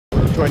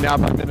Joined now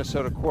by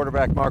Minnesota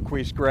quarterback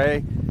Marqueis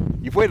Gray.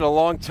 You've waited a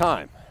long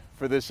time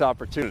for this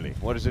opportunity.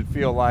 What does it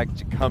feel like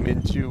to come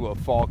into a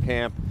fall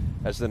camp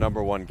as the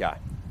 #1 guy?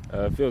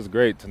 It feels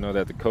great to know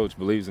that the coach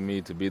believes in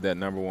me to be that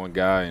 #1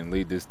 guy and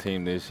lead this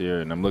team this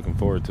year, and I'm looking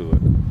forward to it.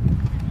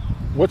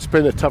 What's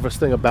been the toughest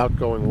thing about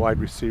going wide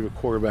receiver,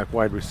 quarterback,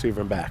 wide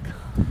receiver, and back?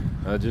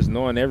 Just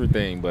knowing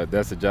everything, but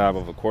that's the job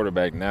of a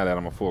quarterback. Now that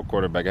I'm a full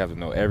quarterback, I have to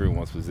know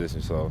everyone's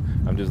position, so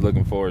I'm just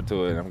looking forward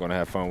to it, and I'm going to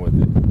have fun with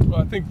it.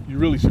 Well, I think you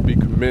really should be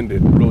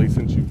commended, really,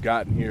 since you've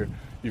gotten here.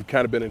 You've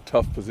kind of been in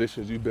tough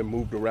positions. You've been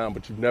moved around,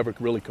 but you've never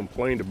really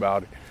complained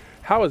about it.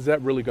 How is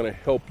that really going to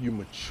help you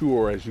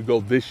mature as you go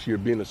this year,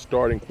 being a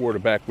starting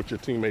quarterback with your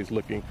teammates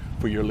looking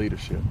for your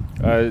leadership?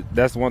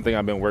 That's one thing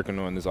I've been working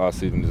on this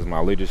offseason is my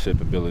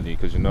leadership ability,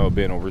 because, you know,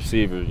 being a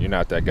receiver, you're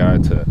not that guy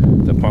to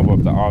pump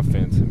up the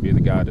offense and be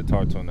the guy to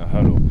talk to in the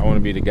huddle. I want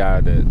to be the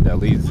guy that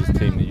leads this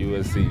team to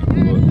USC.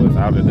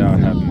 Without a doubt,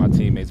 having my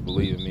teammates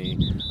believe in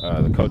me,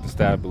 the coaching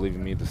staff believe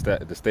in me,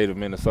 the state of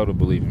Minnesota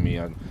believe in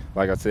me.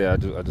 Like I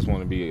said, I just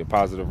want to be a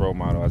positive role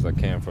model as I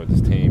can for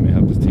this team and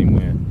help this team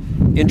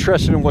win.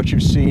 Interested in what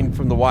you've seen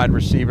from the wide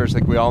receivers.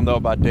 Like we all know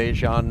about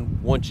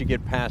Dejan. Once you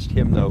get past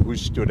him, though, who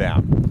stood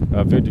out?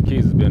 Victor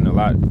Keys has been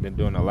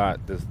doing a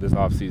lot this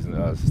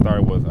offseason.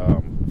 Started with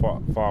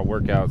fall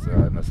workouts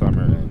in the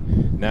summer,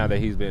 and now that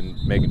he's been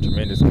making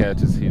tremendous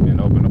catches, he's been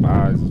opening up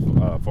eyes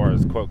as far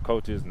as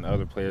coaches and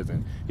other players,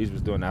 and he's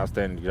just doing an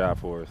outstanding job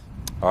for us.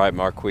 All right,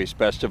 Marqueis,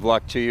 best of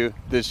luck to you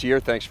this year.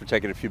 Thanks for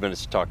taking a few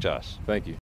minutes to talk to us. Thank you.